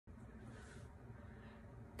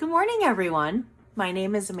Good morning, everyone. My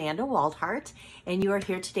name is Amanda Waldhart, and you are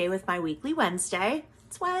here today with my weekly Wednesday.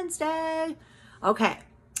 It's Wednesday. Okay,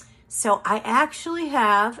 so I actually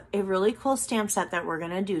have a really cool stamp set that we're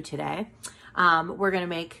gonna do today. We're gonna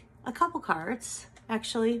make a couple cards.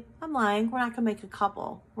 Actually, I'm lying. We're not gonna make a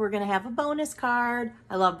couple. We're gonna have a bonus card.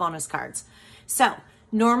 I love bonus cards. So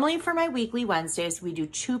normally for my weekly Wednesdays, we do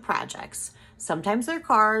 2 projects. Sometimes they're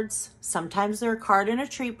cards, sometimes they're a card in a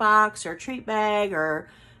treat box or a treat bag or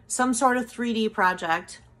some sort of 3D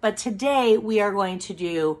project. But today we are going to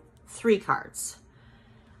do 3 cards.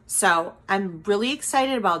 So I'm really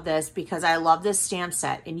excited about this because I love this stamp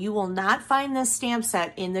set, and you will not find this stamp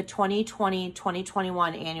set in the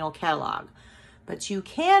 2020-2021 annual catalog, but you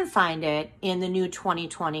can find it in the new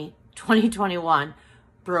 2020-2021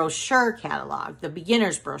 brochure catalog, the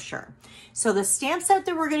beginner's brochure. So the stamp set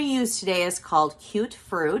that we're going to use today is called Cute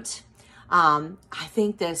Fruit. I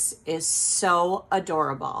think this is so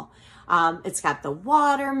adorable. It's got the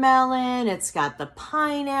watermelon, it's got the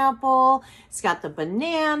pineapple, it's got the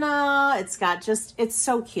banana, it's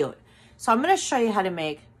so cute. So I'm going to show you how to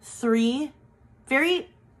make 3 pretty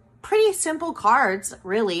simple cards,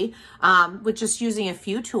 really, with just using a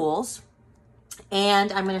few tools.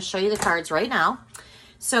 And I'm going to show you the cards right now.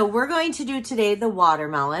 So we're going to do today the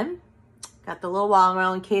watermelon. Got the little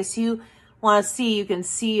watermelon. In case you want to see, you can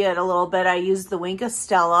see it a little bit. I used the Wink of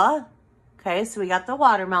Stella. Okay, so we got the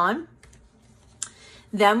watermelon.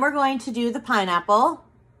 Then we're going to do the pineapple.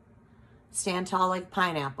 Stand tall like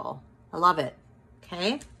pineapple. I love it.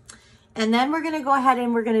 Okay. And then we're going to go ahead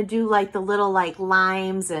and we're going to do like the little like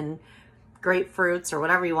limes and grapefruits or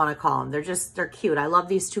whatever you want to call them. They're cute. I love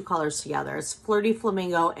these 2 colors together. It's Flirty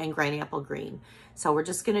Flamingo and Granny Apple Green. So we're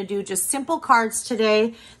just going to do just simple cards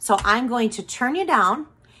today. So I'm going to turn you down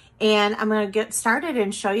and I'm going to get started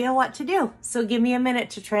and show you what to do. So give me a minute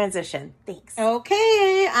to transition. Thanks.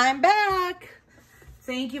 Okay, I'm back.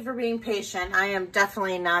 Thank you for being patient. I am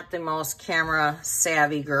definitely not the most camera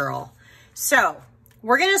savvy girl. So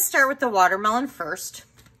we're going to start with the watermelon first.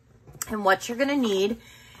 And what you're going to need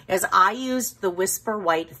is I used the Whisper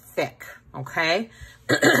White Thick, okay?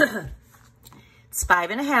 It's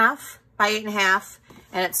 5.5 by 8.5,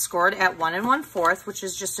 and it's scored at 1 1/4, which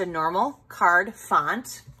is just a normal card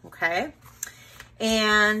font, okay?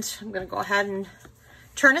 And I'm going to go ahead and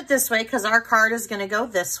turn it this way because our card is going to go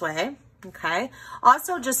this way, okay?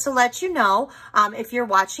 Also, just to let you know, if you're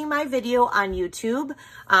watching my video on YouTube,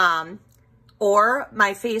 or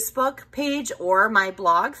my Facebook page or my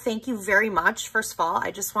blog, thank you very much. First of all,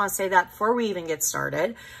 I just want to say that before we even get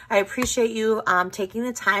started. I appreciate you taking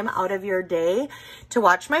the time out of your day to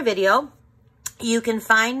watch my video. You can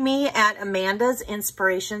find me at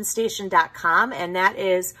amandasinspirationstation.com, and that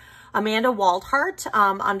is Amanda Waldhart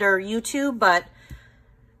under YouTube, but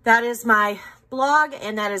that is my blog,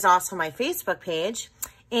 and that is also my Facebook page.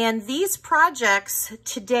 And these projects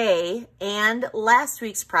today and last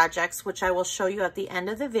week's projects, which I will show you at the end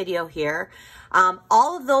of the video here,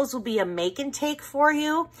 all of those will be a make and take for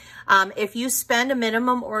you. If you spend a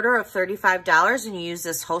minimum order of $35 and you use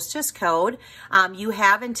this hostess code, you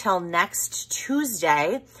have until next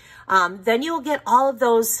Tuesday. Then you will get all of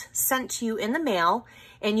those sent to you in the mail,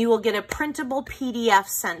 and you will get a printable PDF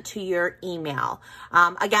sent to your email.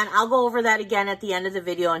 Again, I'll go over that again at the end of the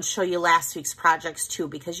video and show you last week's projects too,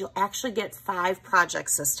 because you'll actually get 5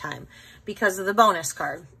 projects this time because of the bonus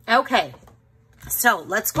card. Okay, so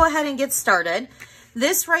let's go ahead and get started.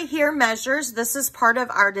 This right here measures, this is part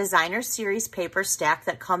of our designer series paper stack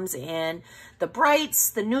that comes in the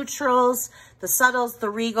brights, the neutrals, the subtles, the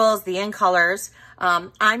regals, the in colors.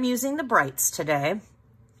 I'm using the brights today.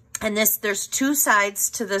 And there's 2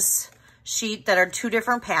 sides to this sheet that are 2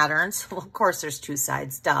 different patterns. Well, of course there's 2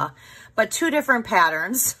 sides, duh. But 2 different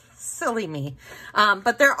patterns. Silly me.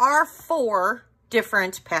 But there are 4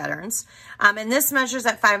 different patterns. And this measures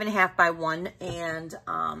at 5.5 by 1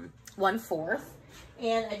 1/4.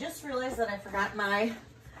 And I just realized that I forgot my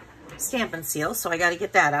Stampin' seal, so I got to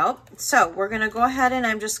get that out. So we're going to go ahead and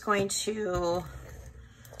I'm just going to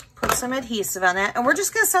put some adhesive on that. And we're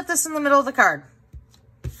just going to set this in the middle of the card.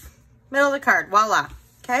 Middle of the card, voila,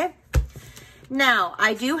 okay? Now,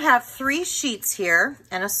 I do have 3 sheets here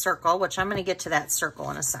and a circle, which I'm gonna get to that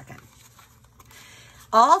circle in a second.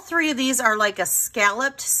 All 3 of these are like a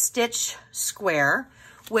scalloped stitch square,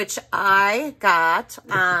 which I got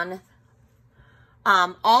on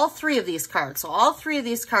all 3 of these cards. So all 3 of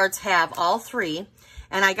these cards have all 3,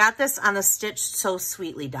 and I got this on the Stitched So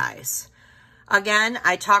Sweetly dies. Again,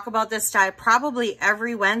 I talk about this die probably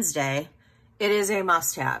every Wednesday. It is a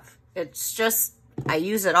must-have. It's just, I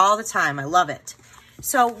use it all the time. I love it.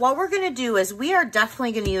 So what we're gonna do is we are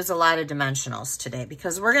definitely gonna use a lot of dimensionals today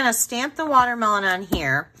because we're gonna stamp the watermelon on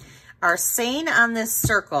here, our saying on this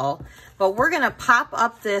circle, but we're gonna pop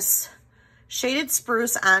up this shaded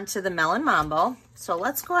spruce onto the melon mambo. So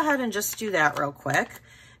let's go ahead and just do that real quick.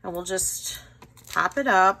 And we'll just pop it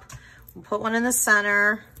up. We'll put one in the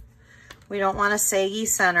center. We don't want a saggy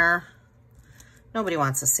center. Nobody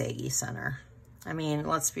wants a saggy center. I mean,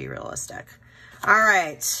 let's be realistic. All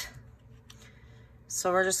right.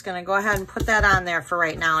 So we're just gonna go ahead and put that on there for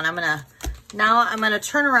right now. And I'm gonna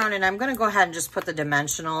turn around and I'm gonna go ahead and just put the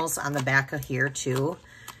dimensionals on the back of here too.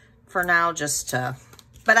 For now,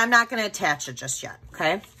 but I'm not gonna attach it just yet,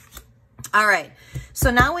 okay? All right,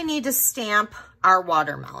 so now we need to stamp our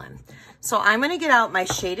watermelon. So I'm gonna get out my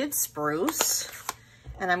shaded spruce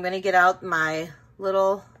and I'm gonna get out my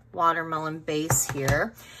little watermelon base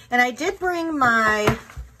here. And I did bring my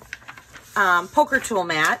poker tool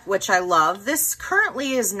mat, which I love. This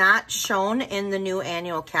currently is not shown in the new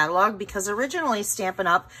annual catalog because originally Stampin'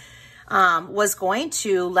 Up! Was going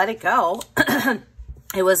to let it go.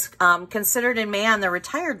 It was considered in May on the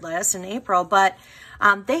retired list in April, but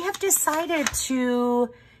they have decided to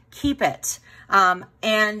keep it.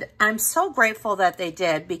 And I'm so grateful that they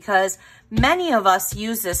did because many of us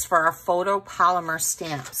use this for our photopolymer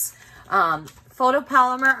stamps.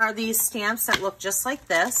 Photopolymer are these stamps that look just like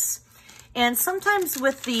this. And sometimes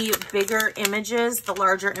with the bigger images, the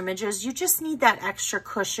larger images, you just need that extra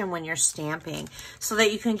cushion when you're stamping so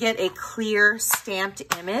that you can get a clear stamped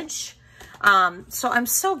image. So I'm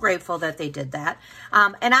so grateful that they did that.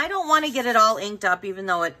 And I don't want to get it all inked up, even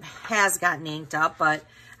though it has gotten inked up, but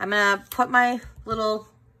I'm going to put my little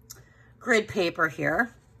grid paper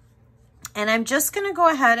here. And I'm just going to go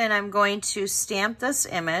ahead and I'm going to stamp this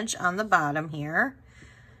image on the bottom here.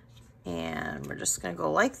 And we're just going to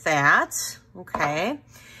go like that. Okay.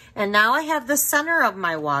 And now I have the center of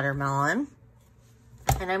my watermelon.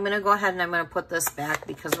 And I'm going to go ahead and I'm going to put this back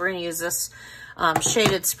because we're going to use this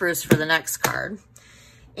shaded spruce for the next card.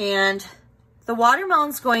 And the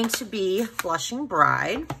watermelon's going to be Blushing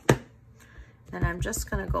Bride. And I'm just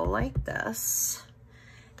going to go like this.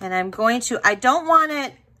 And I'm going to, I do want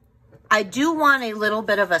a little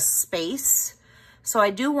bit of a space. So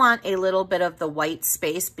I do want a little bit of the white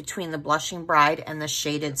space between the Blushing Bride and the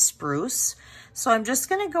shaded spruce. So I'm just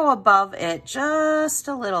going to go above it just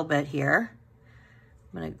a little bit here.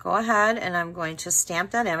 I'm going to go ahead and I'm going to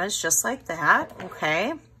stamp that image just like that,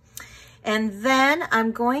 okay? And then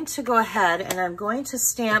I'm going to go ahead and I'm going to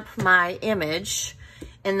stamp my image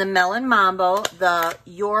in the Melon Mambo, the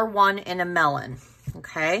You're One in a Melon,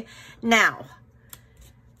 okay? Now,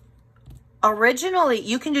 originally,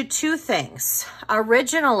 you can do two things.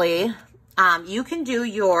 Originally, you can do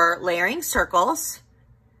your layering circles,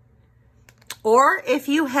 or if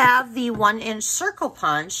you have the 1-inch circle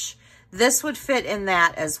punch, this would fit in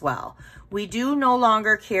that as well. We do no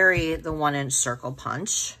longer carry the 1-inch circle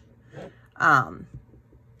punch.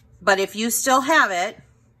 But if you still have it,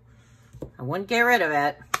 I wouldn't get rid of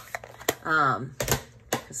it.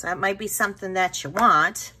 Because that might be something that you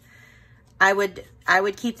want. I would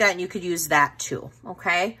keep that and you could use that too,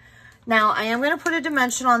 okay? Now, I am going to put a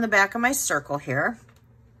dimensional on the back of my circle here.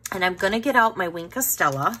 And I'm going to get out my Wink of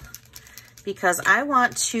Stella because I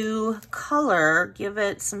want to color, give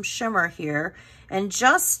it some shimmer here, and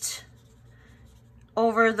just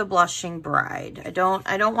over the Blushing Bride. I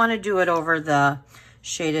don't want to do it over the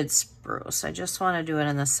shaded spruce. I just want to do it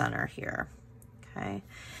in the center here, okay?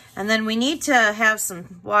 And then we need to have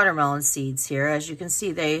some watermelon seeds here. As you can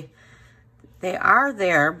see, they are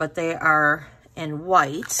there, but they are in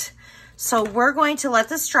white. So we're going to let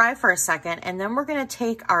this dry for a second, and then we're going to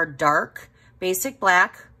take our dark basic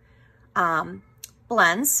black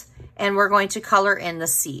blends, and we're going to color in the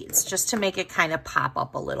seeds just to make it kind of pop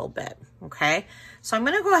up a little bit, okay? So I'm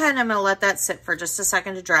going to go ahead and I'm going to let that sit for just a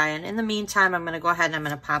second to dry, and in the meantime, I'm going to go ahead and I'm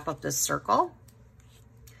going to pop up this circle.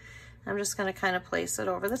 I'm just going to kind of place it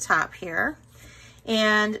over the top here.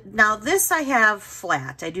 And now this I have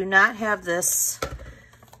flat. I do not have this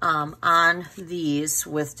on these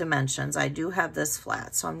with dimensions. I do have this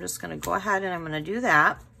flat. So I'm just going to go ahead and I'm going to do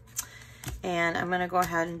that. And I'm going to go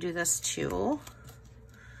ahead and do this too.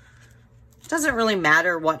 It doesn't really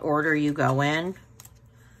matter what order you go in.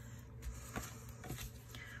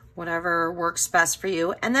 Whatever works best for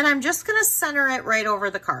you. And then I'm just going to center it right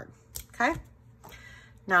over the card. Okay.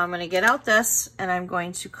 Now I'm going to get out this and I'm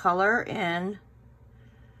going to color in.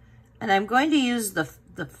 And I'm going to use the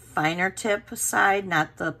finer tip side,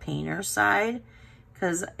 not the painter side,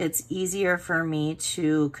 because it's easier for me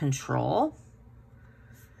to control.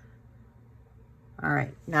 All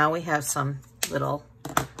right, now we have some little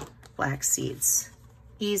black seeds.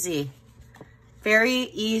 Easy. Very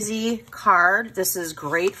easy card. This is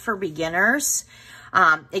great for beginners.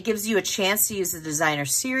 It gives you a chance to use the designer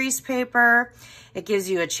series paper. It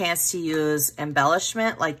gives you a chance to use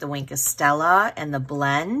embellishment like the Wink of Stella and the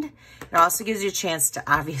blend. It also gives you a chance to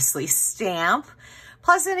obviously stamp.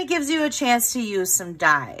 Plus then it gives you a chance to use some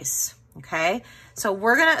dies. Okay, so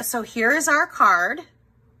so here is our card.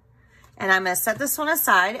 And I'm gonna set this one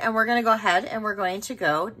aside and we're gonna go ahead and we're going to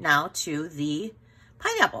go now to the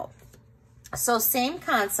pineapple. So same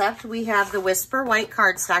concept, we have the Whisper White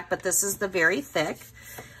cardstock, but this is the very thick.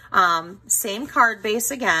 Same card base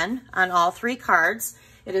again on all three cards.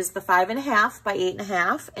 It is the 5.5 by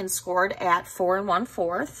 8.5 and scored at 4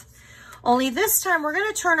 1/4. Only this time we're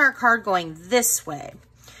gonna turn our card going this way.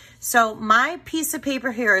 So my piece of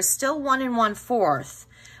paper here is still 1 1/4,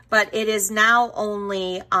 but it is now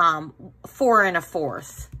only 4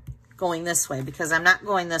 1/4 going this way because I'm not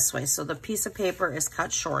going this way. So the piece of paper is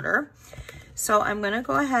cut shorter. So I'm going to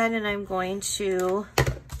go ahead and I'm going to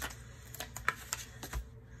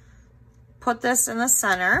put this in the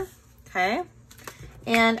center, okay?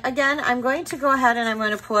 And again, I'm going to go ahead and I'm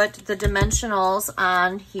going to put the dimensionals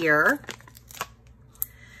on here.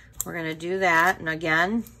 We're going to do that. And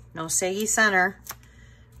again, no saggy center.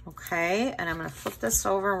 Okay, and I'm going to flip this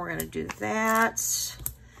over and we're going to do that.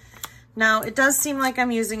 Now, it does seem like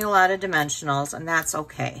I'm using a lot of dimensionals, and that's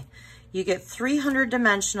okay. You get 300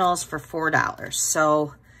 dimensionals for $4.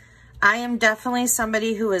 So I am definitely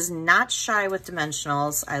somebody who is not shy with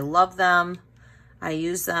dimensionals. I love them. I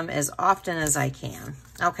use them as often as I can.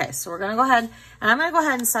 Okay, so we're going to go ahead, and I'm going to go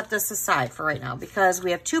ahead and set this aside for right now because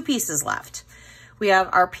we have two pieces left. We have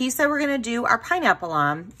our piece that we're going to do our pineapple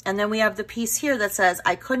on, and then we have the piece here that says,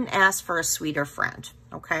 I couldn't ask for a sweeter friend,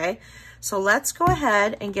 okay? So let's go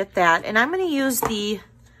ahead and get that, and I'm going to use the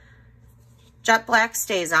Jet Black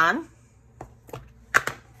Stays On.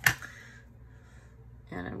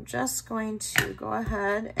 And I'm just going to go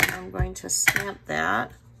ahead and I'm going to stamp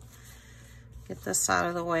that. Get this out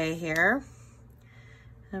of the way here.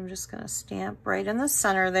 I'm just going to stamp right in the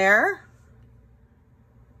center there.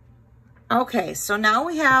 Okay, so now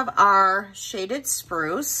we have our shaded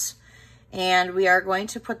spruce, and we are going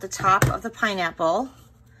to put the top of the pineapple,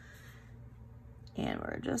 and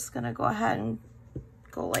we're just going to go ahead and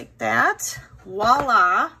go like that.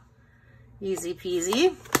 Voila! Easy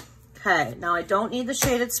peasy. Okay, now I don't need the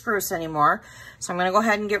shaded spruce anymore, so I'm going to go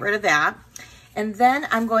ahead and get rid of that. And then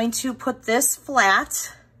I'm going to put this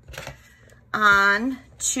flat on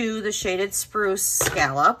to the shaded spruce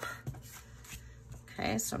scallop.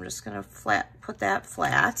 Okay, so I'm just going to put that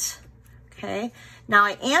flat. Okay, now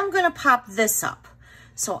I am going to pop this up.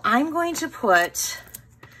 So I'm going to put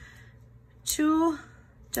 2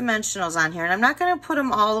 dimensionals on here, and I'm not going to put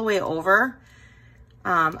them all the way over.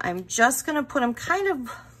 I'm just going to put them kind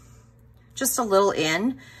of just a little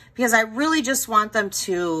in because I really just want them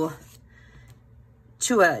to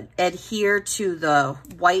adhere to the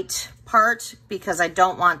white part because I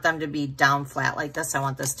don't want them to be down flat like this. I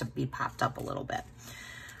want this to be popped up a little bit.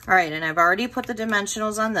 All right, and I've already put the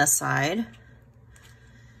dimensionals on this side.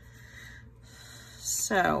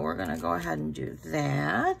 So we're gonna go ahead and do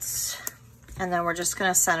that. And then we're just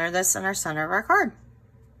gonna center this in our center of our card.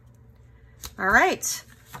 All right,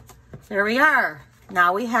 there we are.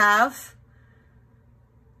 Now we have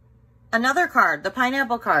another card, the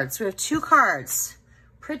pineapple card. So we have 2 cards.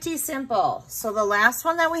 Pretty simple. So the last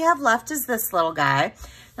one that we have left is this little guy.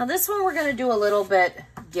 Now this one we're gonna do a little bit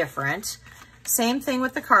different. Same thing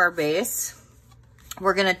with the card base.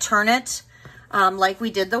 We're gonna turn it like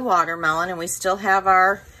we did the watermelon, and we still have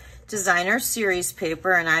our designer series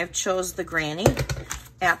paper, and I've chose the Granny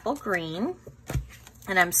Apple Green.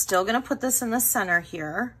 And I'm still gonna put this in the center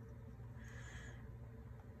here.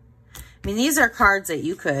 I mean, these are cards that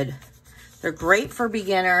they're great for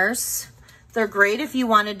beginners. They're great if you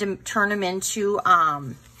wanted to turn them into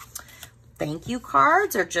thank you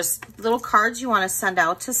cards or just little cards you want to send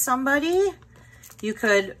out to somebody. You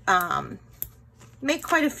could make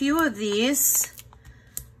quite a few of these.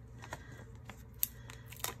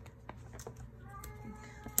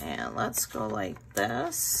 And let's go like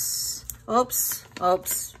this. Oops,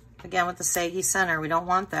 oops. Again with the saggy center. We don't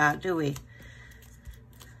want that, do we?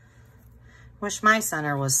 Wish my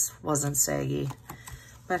center wasn't saggy.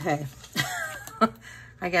 But hey,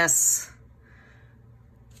 I guess,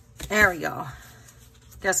 there we go.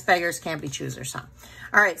 Guess beggars can't be choosers, huh?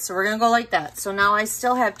 All right, so we're gonna go like that. So now I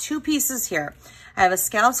still have 2 pieces here. I have a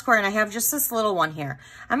scallop square and I have just this little one here.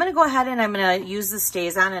 I'm gonna go ahead and I'm gonna use the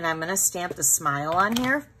Stays On, and I'm gonna stamp the smile on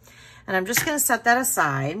here. And I'm just gonna set that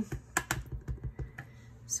aside.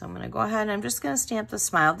 So I'm gonna go ahead and I'm just gonna stamp the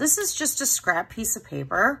smile. This is just a scrap piece of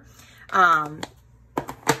paper.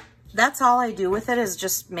 That's all I do with it, is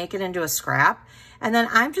just make it into a scrap. And then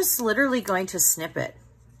I'm just literally going to snip it.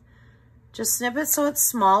 Just snip it so it's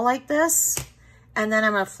small like this. And then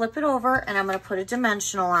I'm gonna flip it over and I'm gonna put a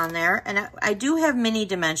dimensional on there. And I do have mini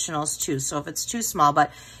dimensionals too, so if it's too small, but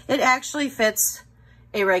it actually fits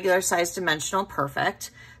a regular size dimensional perfect.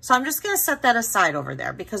 So I'm just gonna set that aside over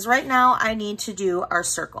there because right now I need to do our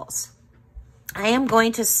circles. I am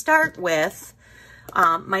going to start with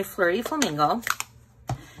my Flirty Flamingo.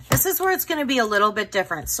 This is where it's gonna be a little bit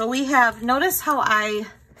different. So we have, notice how I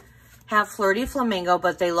have Flirty Flamingo,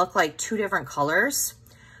 but they look like two different colors.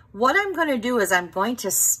 What I'm gonna do is I'm going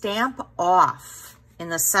to stamp off in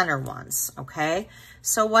the center ones, okay?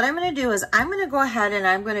 So what I'm gonna do is I'm gonna go ahead and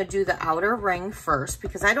I'm gonna do the outer ring first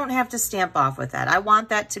because I don't have to stamp off with that. I want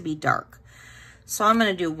that to be dark. So I'm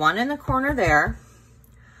gonna do one in the corner there,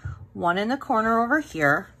 one in the corner over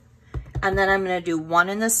here, and then I'm gonna do one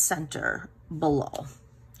in the center below,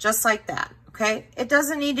 just like that, okay? It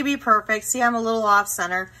doesn't need to be perfect. See, I'm a little off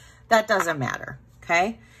center. That doesn't matter,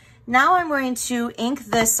 okay? Now I'm going to ink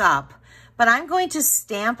this up, but I'm going to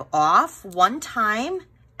stamp off one time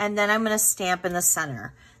and then I'm going to stamp in the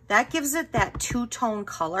center. That gives it that two-tone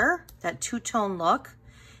color, that two-tone look,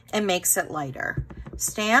 and makes it lighter.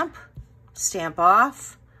 Stamp, stamp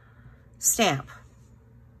off, stamp.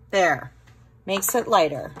 There, makes it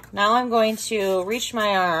lighter. Now I'm going to reach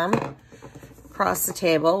my arm across the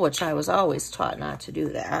table, which I was always taught not to do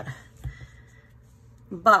that.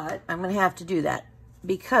 But I'm going to have to do that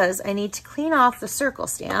because I need to clean off the circle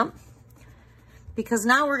stamp because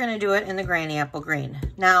now we're going to do it in the Granny Apple Green.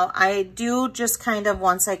 Now I do just kind of,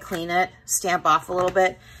 once I clean it, stamp off a little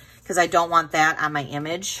bit because I don't want that on my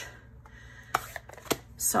image.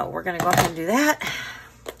 So we're going to go ahead and do that.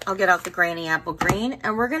 I'll get out the Granny Apple Green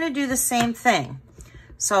and we're going to do the same thing.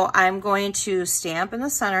 So I'm going to stamp in the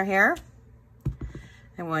center here.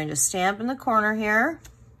 I'm going to stamp in the corner here.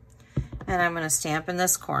 And I'm going to stamp in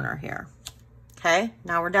this corner here. Okay,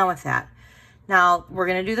 now we're done with that. Now we're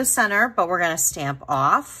going to do the center, but we're going to stamp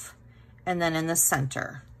off and then in the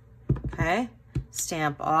center. Okay,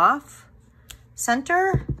 stamp off,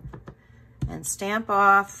 center, and stamp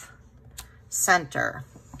off, center.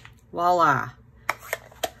 Voila.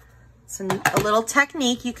 It's a little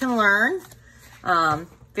technique you can learn.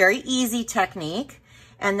 Very easy technique.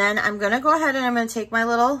 And then I'm going to go ahead and I'm going to take my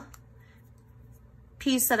little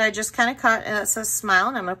piece that I just kind of cut and it says smile,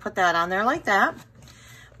 and I'm going to put that on there like that.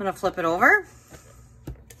 I'm going to flip it over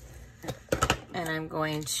and I'm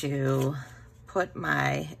going to put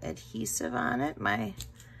my adhesive on it, my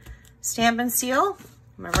Stampin' Seal.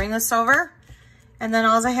 I'm going to bring this over and then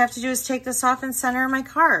all I have to do is take this off and center my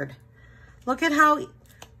card. Look at how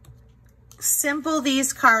simple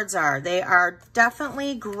these cards are. They are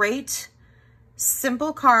definitely great,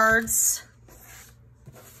 simple cards.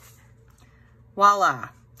 Voila.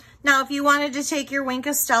 Now, if you wanted to take your Wink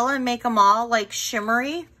of Stella and make them all like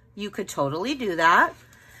shimmery, you could totally do that.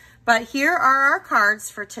 But here are our cards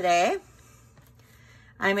for today.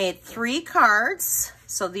 I made 3 cards.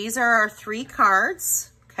 So these are our 3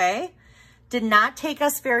 cards, okay? Did not take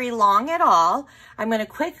us very long at all. I'm going to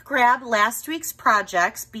quick grab last week's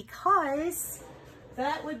projects because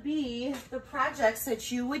that would be the projects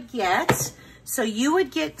that you would get. So you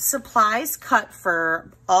would get supplies cut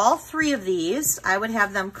for all 3 of these. I would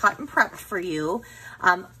have them cut and prepped for you.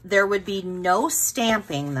 There would be no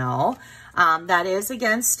stamping though. That is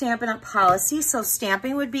against Stampin' Up! Policy, so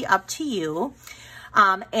stamping would be up to you.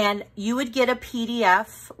 And you would get a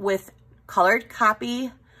PDF with colored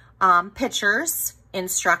copy pictures,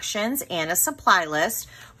 instructions, and a supply list,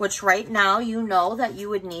 which right now you know that you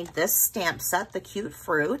would need this stamp set, the Cute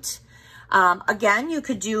Fruit. Again, you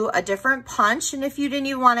could do a different punch, and if you didn't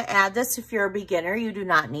even want to add this, if you're a beginner, you do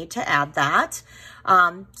not need to add that.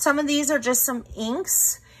 Some of these are just some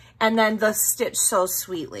inks, and then the Stitch So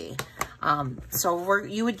Sweetly.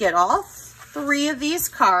 You would get all 3 of these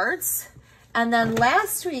cards, and then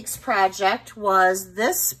last week's project was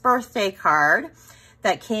this birthday card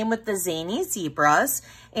that came with the Zany Zebras,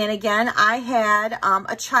 and again, I had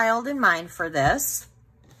a child in mind for this.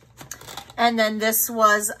 And then this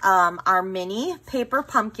was our mini paper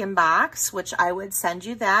pumpkin box, which I would send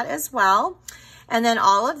you that as well. And then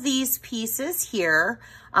all of these pieces here,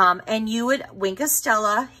 and you would Wink of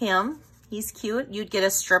Stella him. He's cute. You'd get a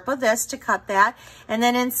strip of this to cut that. And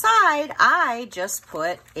then inside, I just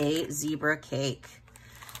put a zebra cake.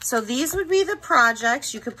 So these would be the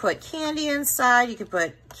projects. You could put candy inside. You could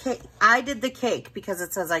put cake. I did the cake because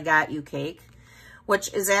it says I got you cake,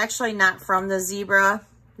 which is actually not from the zebra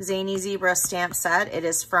Zany Zebra stamp set. It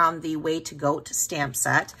is from the Way to Goat stamp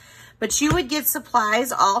set. But you would get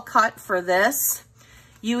supplies all cut for this.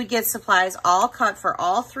 You would get supplies all cut for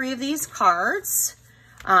all 3 of these cards.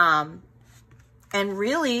 And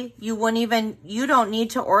really, you don't need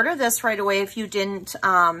to order this right away if you didn't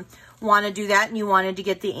want to do that and you wanted to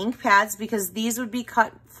get the ink pads, because these would be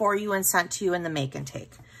cut for you and sent to you in the make and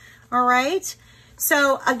take. All right.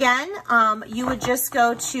 So again, you would just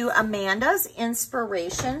go to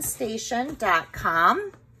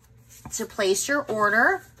amandasinspirationstation.com to place your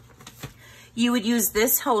order. You would use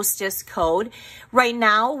this hostess code. Right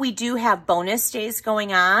now, we do have bonus days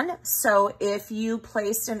going on. So if you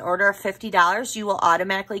placed an order of $50, you will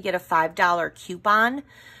automatically get a $5 coupon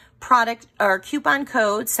coupon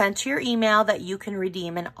code sent to your email that you can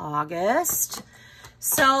redeem in August.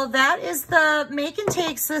 So that is the make and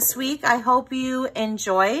takes this week. I hope you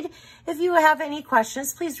enjoyed. If you have any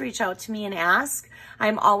questions, please reach out to me and ask.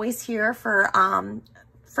 I'm always here for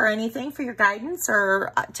anything, for your guidance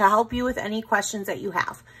or to help you with any questions that you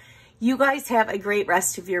have. You guys have a great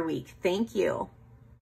rest of your week. Thank you.